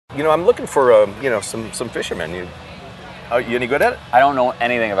You know, I'm looking for some fishermen. You any good at it? I don't know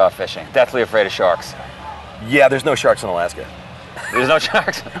anything about fishing. Deathly afraid of sharks. Yeah, there's no sharks in Alaska. There's no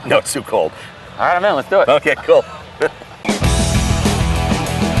sharks? No, it's too cold. All right, I'm in. Let's do it. Okay, cool.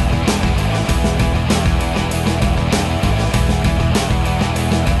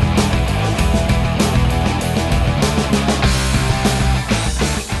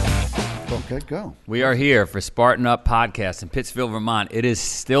 Okay, go. We are here for Spartan Up Podcast in Pittsfield, Vermont. It is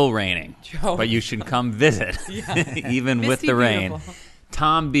still raining, but you should come visit, even with the rain. Beautiful.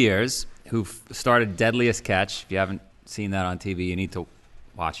 Thom Beers, who started Deadliest Catch. If you haven't seen that on TV, you need to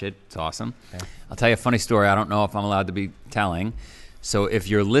watch it. It's awesome. Okay. I'll tell you a funny story. I don't know if I'm allowed to be telling. So if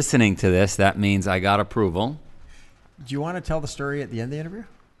you're listening to this, that means I got approval. Do you want to tell the story at the end of the interview?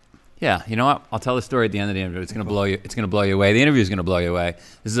 Yeah, you know what? I'll tell the story at the end of the interview. It's going to blow you. It's going to blow you away. The interview is going to blow you away.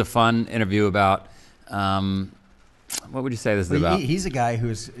 This is a fun interview about. What would you say this is about? He's a guy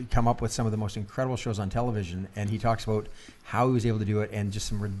who's come up with some of the most incredible shows on television, and he talks about how he was able to do it and just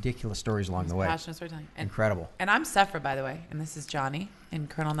some ridiculous stories along the way. Passionate storytelling. Incredible. And I'm Sephra, by the way, and this is Johnny and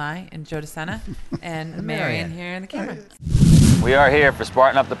Colonel Nye and Joe DeSena and Marion here in the camera. We are here for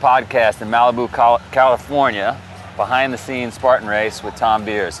Spartan Up the Podcast in Malibu, California. Behind the scenes Spartan race with Thom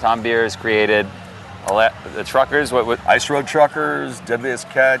Beers. Thom Beers created the truckers. What? Ice Road Truckers, Deadliest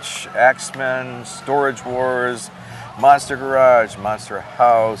Catch, Axemen, Storage Wars, Monster Garage, Monster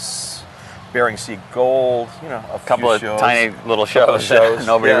House, Bering Sea Gold. You know, a couple of shows. Tiny little shows that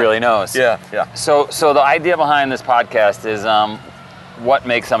nobody really knows. Yeah, yeah. So the idea behind this podcast is what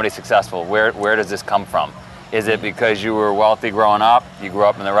makes somebody successful? Where does this come from? Is it because you were wealthy growing up? You grew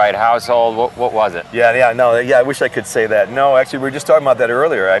up in the right household? What was it? I wish I could say that. No, actually, we were just talking about that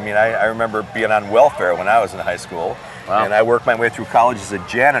earlier. I mean, I remember being on welfare when I was in high school, and I worked my way through college as a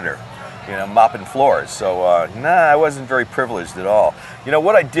janitor, mopping floors. So, I wasn't very privileged at all. You know,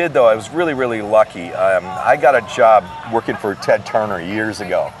 what I did, though, I was really, really lucky. I got a job working for Ted Turner years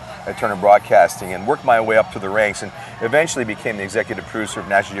ago at Turner Broadcasting and worked my way up to the ranks and eventually became the executive producer of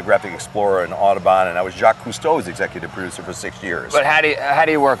National Geographic Explorer and Audubon, and I was Jacques Cousteau's executive producer for 6 years. But how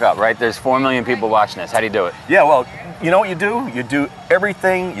do you work up, right? There's 4 million people watching this. How do you do it? Yeah, well, you know what you do? You do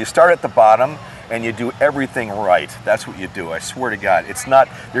everything, you start at the bottom, and you do everything right. That's what you do, I swear to God.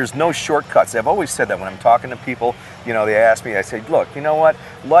 There's no shortcuts. I've always said that when I'm talking to people, they ask me, I say, look, you know what?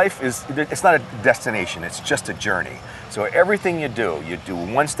 Life it's not a destination, it's just a journey. So everything you do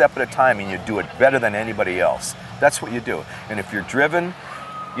one step at a time, and you do it better than anybody else. That's what you do. And if you're driven,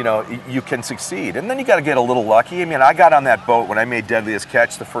 you can succeed. And then you got to get a little lucky. I mean, I got on that boat when I made Deadliest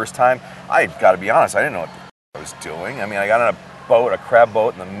Catch the first time. I got to be honest, I didn't know what I was doing. I mean, I got on a crab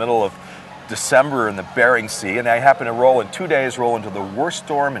boat in the middle of December in the Bering Sea, and I happened to roll in 2 days, into the worst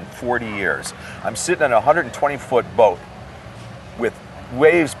storm in 40 years. I'm sitting in a 120-foot boat with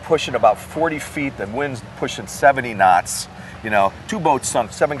waves pushing about 40 feet, the wind's pushing 70 knots. 2 boats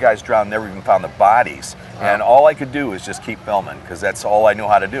sunk, 7 guys drowned, never even found the bodies. Wow. And all I could do was just keep filming because that's all I knew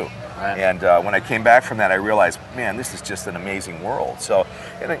how to do. Right. And when I came back from that, I realized, man, this is just an amazing world. So,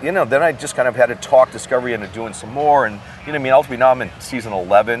 then I just kind of had to talk Discovery into doing some more. And, ultimately now I'm in season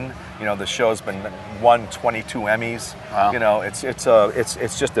 11. The show's been won 22 Emmys. Wow.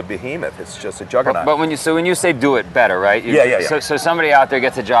 It's just a behemoth. It's just a juggernaut. But when you say do it better, right? Yeah. So somebody out there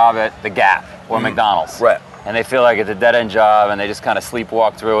gets a job at the Gap or McDonald's. Right. And they feel like it's a dead-end job and they just kind of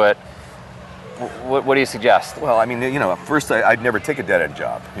sleepwalk through it. What do you suggest? Well, I mean, first I'd never take a dead-end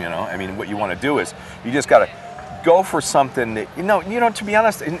job, what you want to do is you just got to go for something that, to be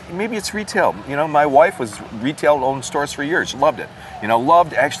honest, maybe it's retail. My wife was retail-owned stores for years. She loved it.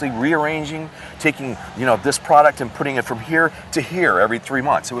 Loved actually rearranging, taking, this product and putting it from here to here every 3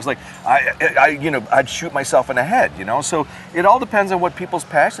 months. It was like, I'd shoot myself in the head, So it all depends on what people's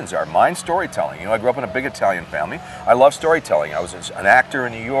passions are. Mine's storytelling. I grew up in a big Italian family. I love storytelling. I was an actor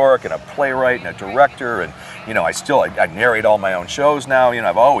in New York and a playwright and a director, and, I narrate all my own shows now.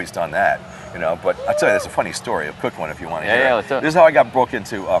 I've always done that. But I'll tell you, there's a funny story, a quick one if you want to hear it. Yeah, let's do it. This is how I got broke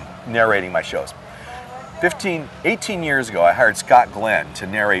into narrating my shows. 18 years ago, I hired Scott Glenn to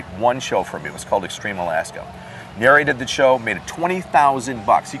narrate one show for me. It was called Extreme Alaska. Narrated the show, made it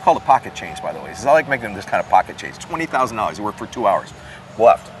 $20,000. He called it pocket change, by the way. He says, I like making this kind of pocket change. $20,000. He worked for 2 hours.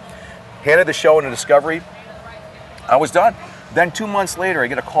 Left. Handed the show into Discovery. I was done. Then 2 months later, I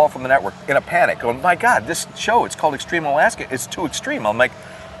get a call from the network in a panic, going, my God, this show, it's called Extreme Alaska. It's too extreme. I'm like,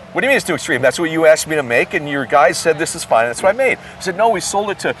 what do you mean it's too extreme? That's what you asked me to make, and your guys said this is fine. That's what I made. I said, no, we sold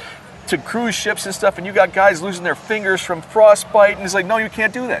it to cruise ships and stuff, and you got guys losing their fingers from frostbite. And he's like, no, you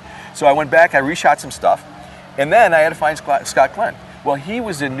can't do that. So I went back, I reshot some stuff, and then I had to find Scott Glenn. Well, he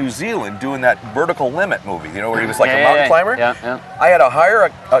was in New Zealand doing that Vertical Limit movie, you know, where he was like a Yeah, mountain yeah, climber. yeah. I had to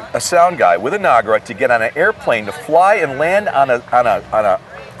hire a sound guy with a Nagra to get on an airplane to fly and land on a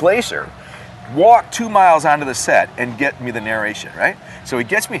glacier, walk 2 miles onto the set, and get me the narration, right? So he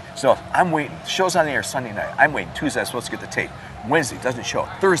gets me. So I'm waiting. The show's on the air Sunday night. I'm waiting. Tuesday, I'm supposed to get the tape. Wednesday doesn't show.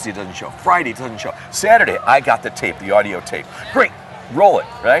 Thursday doesn't show. Friday doesn't show. Saturday, I got the tape, the audio tape. Great. Roll it,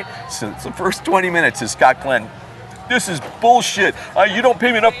 right? So the first 20 minutes is Scott Glenn. This is bullshit. You don't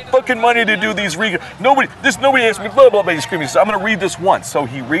pay me enough fucking money to do these. Nobody asked me, blah, blah, blah. He's screaming. So I'm going to read this once. So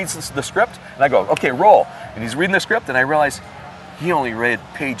he reads the script, and I go, okay, roll. And he's reading the script, and I realize he only read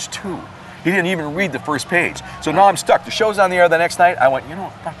page 2. He didn't even read the first page. So now I'm stuck. The show's on the air the next night. I went, you know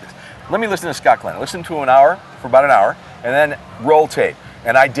what, fuck this. Let me listen to Scott Glenn. I listened to him for about an hour, and then roll tape.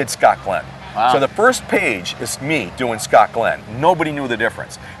 And I did Scott Glenn. Wow. So the first page is me doing Scott Glenn. Nobody knew the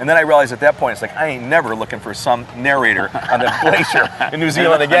difference. And then I realized at that point, it's like, I ain't never looking for some narrator on the glacier in New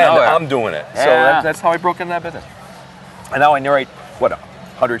Zealand again. I'm doing it. Yeah. So that's how I broke into that business. And now I narrate,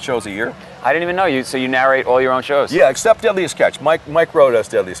 100 shows a year? I didn't even know you. So you narrate all your own shows? Yeah, except Deadliest Catch. Mike Rowe does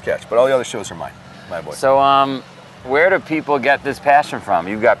Deadliest Catch, but all the other shows are mine, my boy. So where do people get this passion from?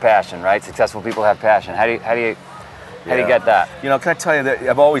 You've got passion, right? Successful people have passion. How do you get that? You know, can I tell you that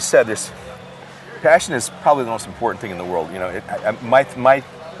I've always said this, passion is probably the most important thing in the world. You know,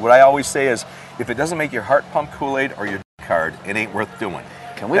 what I always say is, if it doesn't make your heart pump Kool-Aid or your dick hard, it ain't worth doing.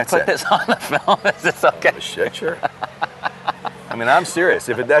 Can we put this on the film? Is this okay? Shit, sure. I mean, I'm serious.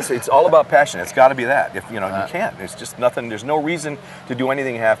 It's all about passion. It's got to be that. If you can't. It's just nothing. There's no reason to do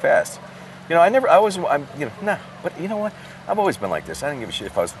anything half-assed. You know, but you know what? I've always been like this. I didn't give a shit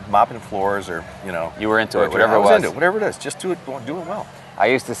if I was mopping floors or, you know. You were into it, whatever it was. I was into it, whatever it is. Just do it well. I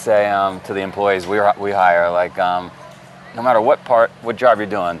used to say to the employees we hire, like, no matter what job you're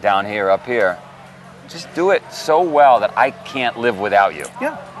doing, down here, up here, just do it so well that I can't live without you.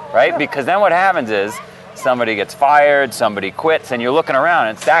 Yeah. Right? Yeah. Because then what happens is somebody gets fired, somebody quits, and you're looking around,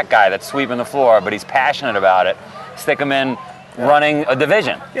 and it's that guy that's sweeping the floor, but he's passionate about it. Stick him in running a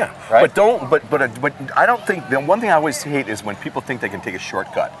division. Yeah. Right? But I don't think, the one thing I always hate is when people think they can take a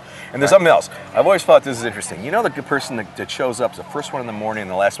shortcut. And there's something else. I've always thought this is interesting. You know the good person that shows up is the first one in the morning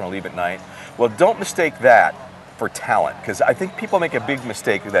and the last one to leave at night? Well, don't mistake that for talent, because I think people make a big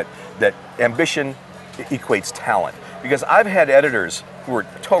mistake that ambition equates talent. Because I've had editors who are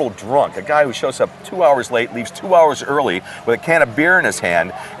total drunk, a guy who shows up 2 hours late, leaves 2 hours early with a can of beer in his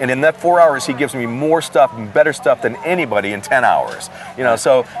hand, and in that 4 hours he gives me more stuff and better stuff than anybody in 10 hours. You know,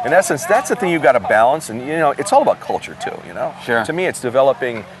 so in essence, that's the thing you've got to balance, and you know, it's all about culture too, you know? Sure. To me, it's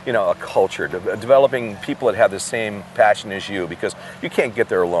developing, you know, a culture, developing people that have the same passion as you, because you can't get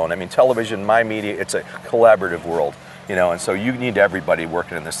there alone. I mean, television, my media, it's a collaborative world. You know, and so you need everybody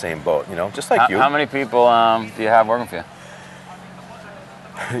working in the same boat, you know, just like you. How many people do you have working for you?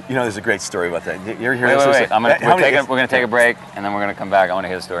 You know, there's a great story about that. You're here. Wait. We're going to take a break, and then we're going to come back. I want to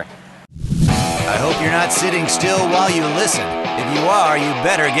hear the story. I hope you're not sitting still while you listen. If you are, you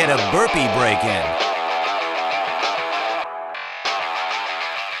better get a burpee break in.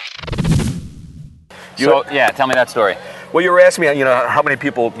 So, yeah, tell me that story. Well, you were asking me, you know, how many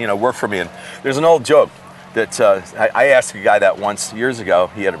people, you know, work for me, and there's an old joke that I asked a guy that once years ago.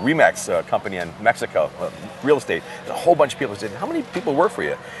 He had a Remax company in Mexico, real estate. There's a whole bunch of people. He said, "How many people work for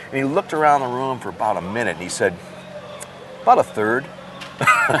you?" And he looked around the room for about a minute, and he said, "About a third."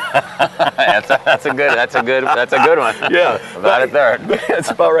 That's a good one. Yeah, about a third.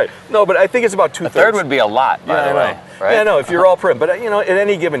 That's about right. No, but I think it's about 2/3. A third would be a lot, by the way. Right? Yeah, no, if you're all prim. But you know, at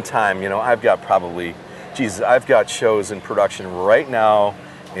any given time, you know, I've got probably, I've got shows in production right now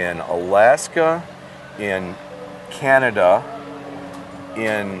in Alaska, in Canada,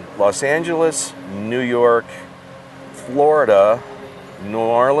 in Los Angeles, New York, Florida, New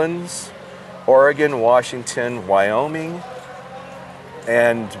Orleans, Oregon, Washington, Wyoming,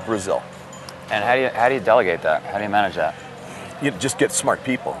 and Brazil. And how do you delegate that? How do you manage that? You just get smart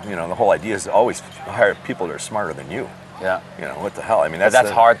people. You know, the whole idea is to always hire people that are smarter than you. Yeah. You know, what the hell? I mean, that's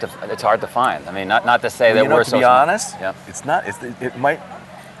hard to find. I mean, not to say that we're so to be honest, yeah. It's not. It might.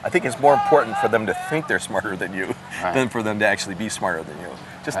 I think it's more important for them to think they're smarter than you than for them to actually be smarter than you.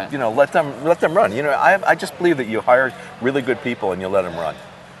 Just you know, let them run. You know, I just believe that you hire really good people and you let them run.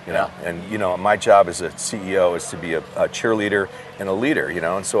 You know, and you know, my job as a CEO is to be a cheerleader and a leader. You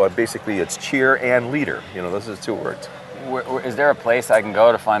know, and so basically it's cheer and leader. You know, those are the two words. Is there a place I can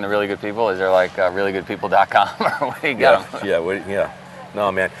go to find the really good people? Is there like reallygoodpeople.com or where do you get them? Yeah.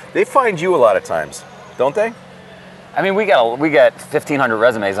 No, man, they find you a lot of times, don't they? I mean, we get 1,500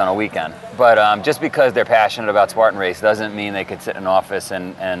 resumes on a weekend, but just because they're passionate about Spartan Race doesn't mean they could sit in an office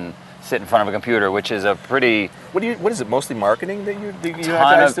and sit in front of a computer, which is a pretty What is it? Mostly marketing that you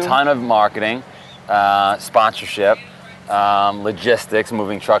guys do? ton of marketing, sponsorship, logistics,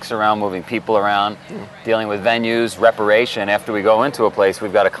 moving trucks around, moving people around, dealing with venues, reparation. After we go into a place,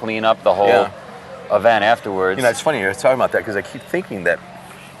 we've got to clean up the whole event afterwards. You know, it's funny you're talking about that because I keep thinking that,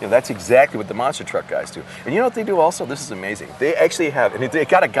 you know, that's exactly what the monster truck guys do. And you know what they do also? This is amazing. They actually have, and they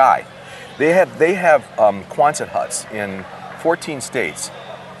got a guy. They have Quonset huts in 14 states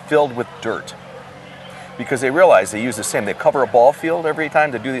filled with dirt. Because they realize they use the same. They cover a ball field every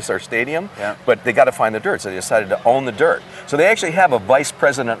time to do this, our stadium, but they got to find the dirt, so they decided to own the dirt. So they actually have a vice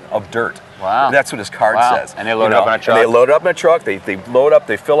president of dirt. Wow. That's what his card says. And they load it up in a truck? And they load it up in a truck, they load up,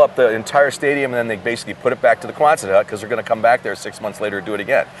 they fill up the entire stadium, and then they basically put it back to the Quonset hut because they're going to come back there 6 months later and do it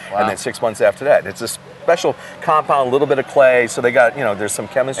again. And then 6 months after that. It's a special compound, a little bit of clay, so they got, you know, there's some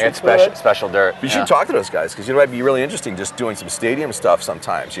chemistry It's to it. special dirt. You should talk to those guys because, you know, it'd be really interesting just doing some stadium stuff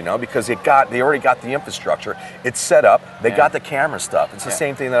sometimes, you know, because they already got the infrastructure. It's set up. They got the camera stuff. It's the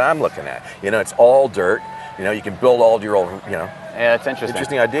same thing that I'm looking at. You know, it's all dirt. You know, you can build all your own, you know. Yeah, that's interesting.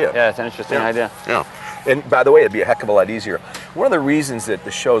 Interesting idea. Yeah, it's an interesting idea. Yeah. And by the way, it'd be a heck of a lot easier. One of the reasons that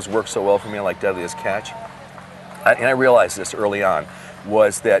the shows work so well for me, like Deadliest Catch, and I realized this early on,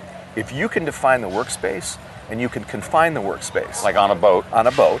 was that if you can define the workspace and you can confine the workspace. Like on a boat. On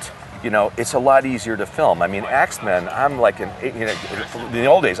a boat. You know, it's a lot easier to film. I mean, Axemen, I'm like, in the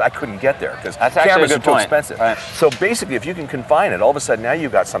old days, I couldn't get there because cameras are too expensive. Right. So basically, if you can confine it, all of a sudden now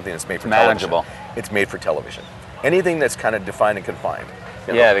you've got something that's made for manageable. television. It's made for television. Anything that's kind of defined and confined.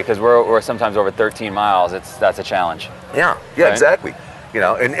 You know? Yeah, because we're sometimes over 13 miles. That's a challenge. Yeah, Right? exactly. You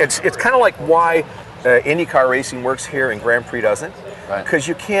know, and it's kind of like why IndyCar racing works here and Grand Prix doesn't. Right. Because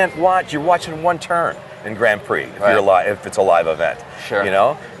you can't watch. You're watching one turn in Grand Prix if it's a live event. Sure. You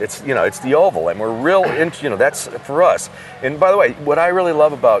know, it's the oval, and we're real into, you know, that's for us. And by the way, what I really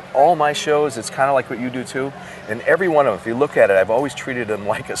love about all my shows, it's kind of like what you do too. And every one of them, if you look at it, I've always treated them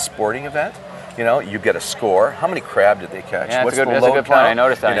like a sporting event. You know, you get a score. How many crab did they catch? Yeah, What's that's the a load good point. count? I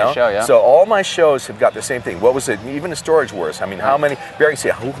noticed that in your show, yeah. So all my shows have got the same thing. What was it? Even the Storage Wars. I mean, how many? Barry, see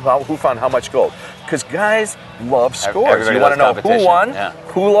who found how much gold? Because guys love scores. Everybody You want to know loves who won, competition.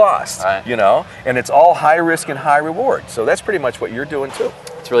 Yeah. who lost. Right. You know, and it's all high risk and high reward. So that's pretty much what you're doing too.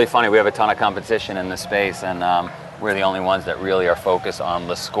 It's really funny. We have a ton of competition in this space, and we're the only ones that really are focused on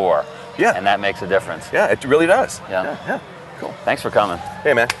the score. Yeah. And that makes a difference. Yeah, it really does. Yeah. Yeah. Cool. Thanks for coming.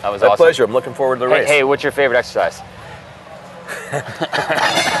 Hey man, That was my awesome. pleasure. I'm looking forward to the race. Hey, what's your favorite exercise?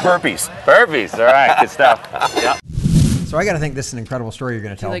 Burpees. Burpees. All right, good stuff. Yeah. So I got to think this is an incrable story you're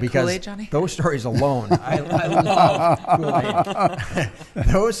going to tell like because Kool-Aid, Johnny? those stories alone, I love Kool-Aid.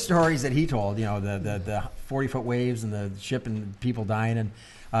 Those stories that he told, you know, the 40-foot waves and the ship and people dying, and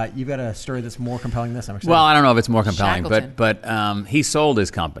you've got a story that's more compelling than this. I'm excited. Well, I don't know if it's more compelling, Shackleton. but he sold his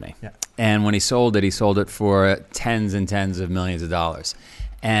company. Yeah. And when he sold it for tens and tens of millions of dollars.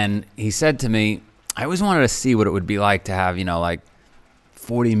 And he said to me, I always wanted to see what it would be like to have, you know, like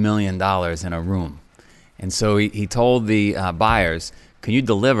 $40 million in a room. And so he told the buyers, can you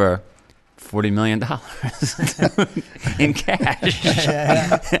deliver $40 million in cash?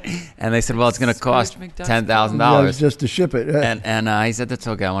 And they said, well, it's going to cost $10,000. Just to ship it. And he said, that's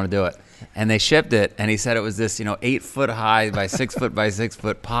okay, I want to do it. And they shipped it, and he said it was this, 8 foot high by 6 foot by 6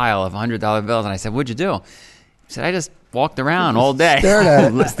 foot pile of $100 bills. And I said, what'd you do? He said, I just walked around all day.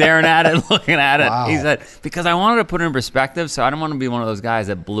 Staring at it, looking at it. Wow. He said, because I wanted to put it in perspective, so I don't want to be one of those guys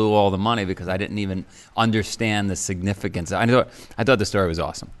that blew all the money because I didn't even understand the significance. I thought the story was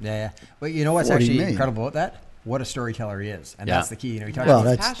awesome. Yeah. Well, you know what's 40 actually million. incredible about that? What a storyteller he is, and Yeah. that's the key. You know, he talks Well,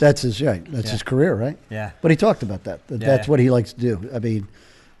 about that's his his career, right? Yeah. But he talked about that. That's yeah. what he likes to do. I mean,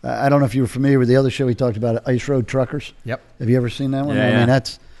 I don't know if you were familiar with the other show he talked about, Ice Road Truckers. Yep. Have you ever seen that one? Yeah, I yeah. mean,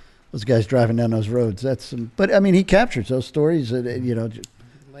 that's those guys driving down those roads. But I mean, he captures those stories.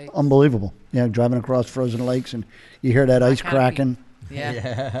 Unbelievable. You know, driving across frozen lakes and you hear that ice cracking.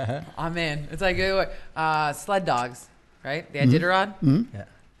 Yeah. I'm in. It's like sled dogs, right? The Iditarod. Mm-hmm. Yeah.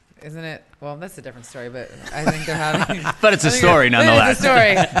 Isn't it? Well, that's a different story, but I think they're having. But it's a story nonetheless. It's a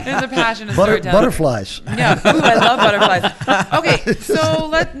story. It's a passionate storytelling. Butterflies. Yeah, ooh, I love butterflies. Okay, so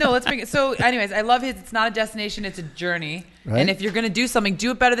let's bring it. So, anyways, I love his. It's not a destination; it's a journey. Right. And if you're gonna do something, do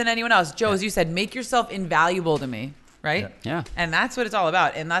it better than anyone else. Joe, as you said, make yourself invaluable to me, right? Yeah. And that's what it's all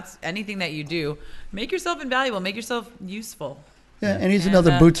about. And that's anything that you do. Make yourself invaluable. Make yourself useful. Yeah, and he's And,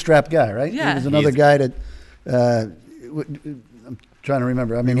 another bootstrap guy, right? yeah. He was another guy that. I'm trying to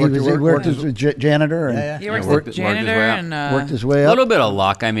remember. I mean, he worked as a janitor and He works worked- as worked his janitor way up. and worked his way A up. little bit of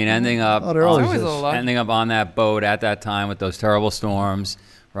luck. I mean, ending up Oh, there always always is. a luck. ending up on that boat at that time with those terrible storms,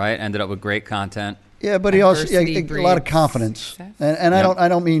 right? Ended up with great content. Yeah, but he also Adversity a lot of breeds confidence, success. and I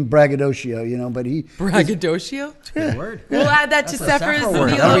don't mean braggadocio, but he. Braggadocio? Good word. We'll add that to That's a Sephra's Sephra word.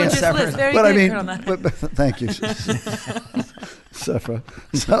 That'll be a neologist Sephra. list. Very But good, I mean, Colonel Nye. but thank you, Sephra.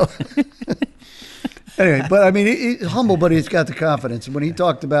 So anyway, but I mean, he's humble, but he's got the confidence. And when he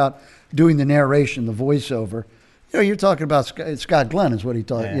talked about doing the narration, the voiceover, you're talking about Scott Glenn is what he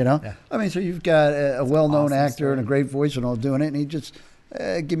taught. Yeah. I mean, so you've got a well-known awesome actor story. and a great voice and all doing it, and he just.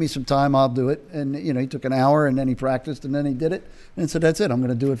 Give me some time, I'll do it. And, he took an hour and then he practiced and then he did it. And said, that's it. I'm going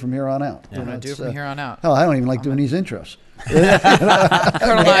to do it from here on out. I'm going to do it from here on out. Hell, I don't even like doing these intros.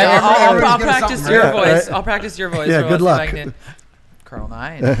 Colonel Nye, I'll everybody's good at practice something, your right? voice. Right. I'll practice your voice. Yeah, for good let's see luck. if I can- Colonel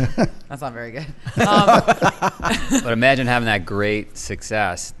Nye. That's not very good. But imagine having that great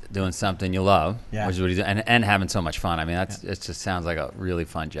success doing something you love, Yeah. which is what he's doing, and having so much fun. I mean, it just sounds like a really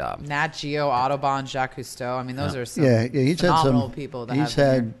fun job. Nat Geo, Autobahn, Jacques Cousteau. I mean, those are some He's had phenomenal some people that he's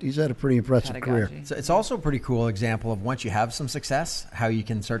had a pretty impressive career. pedagogy. So it's also a pretty cool example of once you have some success, how you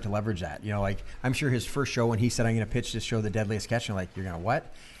can start to leverage that. Like I'm sure his first show when he said, I'm going to pitch this show, The Deadliest Catch, and like, you're going to what?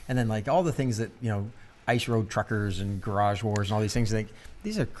 And then like all the things that, ice road truckers and garage wars and all these things, like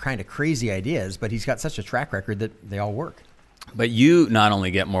these are kind of crazy ideas, but he's got such a track record that they all work. But you not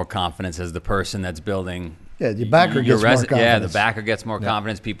only get more confidence as the person that's building. Yeah, the backer gets more confidence. Yeah, the backer gets more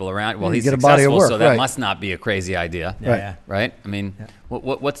confidence. People around. Well, You he's get a body of successful, work, so that right. must not be a crazy idea, Yeah. right? I mean,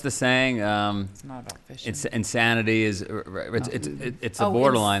 what's the saying? It's not about fishing. It's insanity is it's a Oh,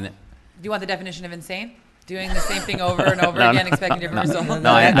 borderline. Do you want the definition of insane? Doing the same thing over and over again, expecting different results.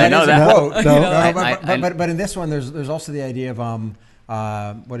 No, I know is that. a quote. No, But in this one, there's also the idea of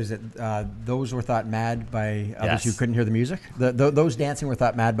what is it? Those were thought mad by others Yes. who couldn't hear the music. Those dancing were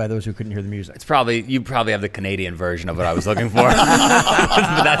thought mad by those who couldn't hear the music. You probably have the Canadian version of what I was looking for,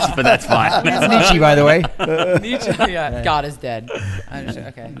 but that's fine. That's Nietzsche, by the way. Nietzsche, yeah. God is dead. I understand.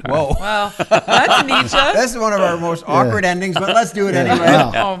 Okay. Whoa. Well, that's Nietzsche. This is one of our most awkward endings, but let's do it anyway.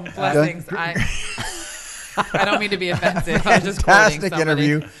 Wow. Oh, blessings. I don't mean to be offensive. I'm just quoting Fantastic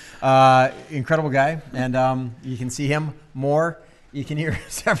somebody. interview. Incredible guy. And you can see him more. You can hear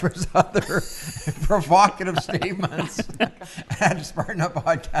Sephra's other provocative statements at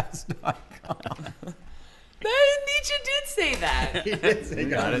SpartanUpPodcast.com. Nietzsche did say that.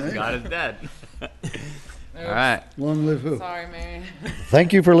 God is dead. All right. Long live who? Sorry, Mary.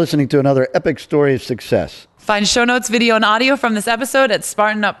 Thank you for listening to another epic story of success. Find show notes, video, and audio from this episode at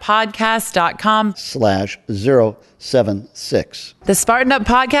SpartanUpPodcast.com. /076. The Spartan Up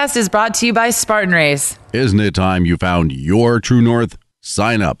Podcast is brought to you by Spartan Race. Isn't it time you found your true north?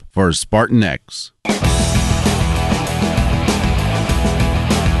 Sign up for Spartan X.